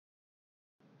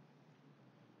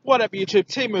What up, YouTube?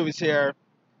 T-Movies here.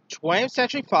 20th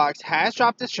Century Fox has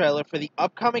dropped its trailer for the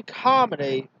upcoming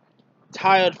comedy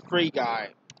titled Free Guy,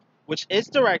 which is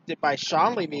directed by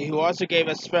Sean Levy, who also gave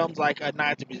us films like A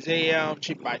Night at the Museum,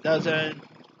 Cheap by Dozen.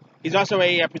 He's also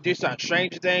a producer on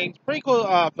Stranger Things. Pretty cool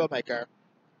filmmaker.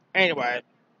 Anyway,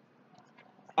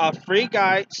 Free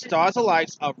Guy stars the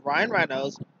likes of Ryan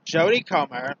Reynolds, Jodie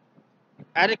Comer,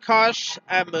 Adhikash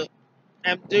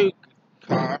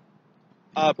Mdukar,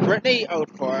 Brittany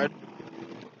Oatford,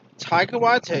 Taika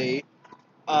Waititi,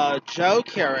 Joe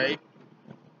Carey,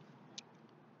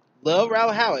 Lil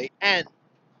Rel Howie, and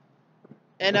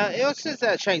it looks as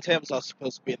that Channing Tatum's also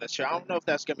supposed to be in this show. I don't know if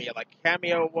that's gonna be like a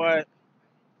cameo or what,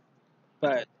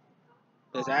 but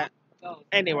is that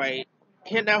anyway?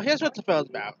 Here's what the film's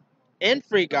about. In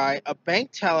Free Guy, a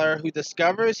bank teller who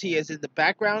discovers he is in the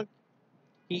background.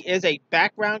 He is a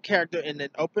background character in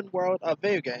an open world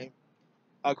video game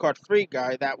called Free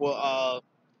Guy that will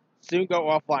soon go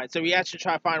offline. So he has to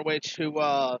try to find a way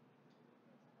to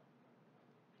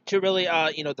really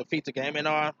defeat the game and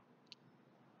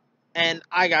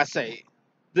I gotta say,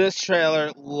 this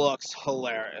trailer looks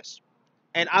hilarious.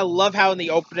 And I love how in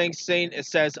the opening scene it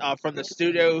says from the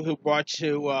studio who brought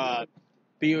you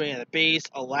Beauty and the Beast,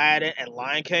 Aladdin, and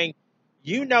Lion King.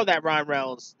 You know that Ryan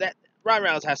Reynolds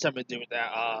has something to do with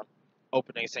that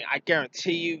opening scene. I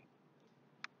guarantee you.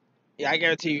 Yeah, I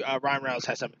guarantee you Ryan Reynolds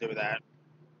has something to do with that.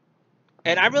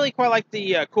 And I really quite like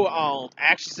the cool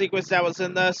action sequence that was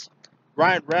in this.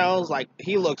 Ryan Reynolds, like,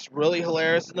 he looks really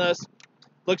hilarious in this.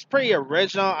 Looks pretty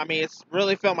original. I mean, it's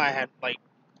really a film I have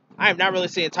not really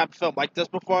seen a type of film like this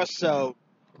before, so.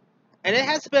 And it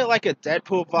has a bit like a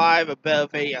Deadpool vibe, a bit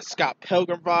of a Scott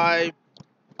Pilgrim vibe.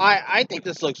 I think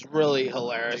this looks really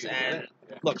hilarious and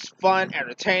looks fun,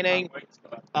 entertaining.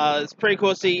 It's pretty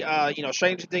cool to see,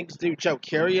 Stranger Things do Joe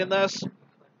Carey in this.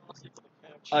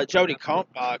 Jodie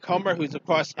Comer, who's, of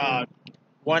course,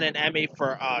 won an Emmy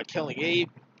for Killing Eve.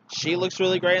 She looks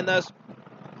really great in this.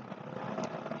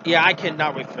 Yeah, I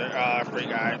cannot wait for Free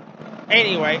Guy.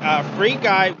 Anyway, Free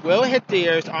Guy will hit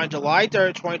theaters on July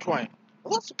 3rd, 2020. I'm a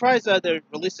little surprised that they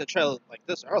released a trailer like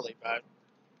this early, but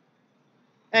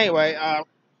anyway,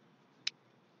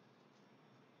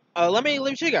 let me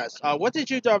leave it to you guys. What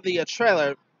did you think of the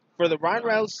trailer for the Ryan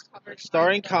Reynolds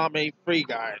starring comedy Free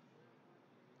Guy?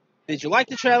 Did you like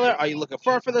the trailer? Are you looking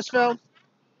forward for this film?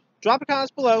 Drop a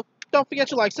comments below. Don't forget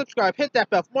to like, subscribe, hit that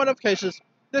bell for more notifications.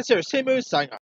 This here is T-Movies signing off.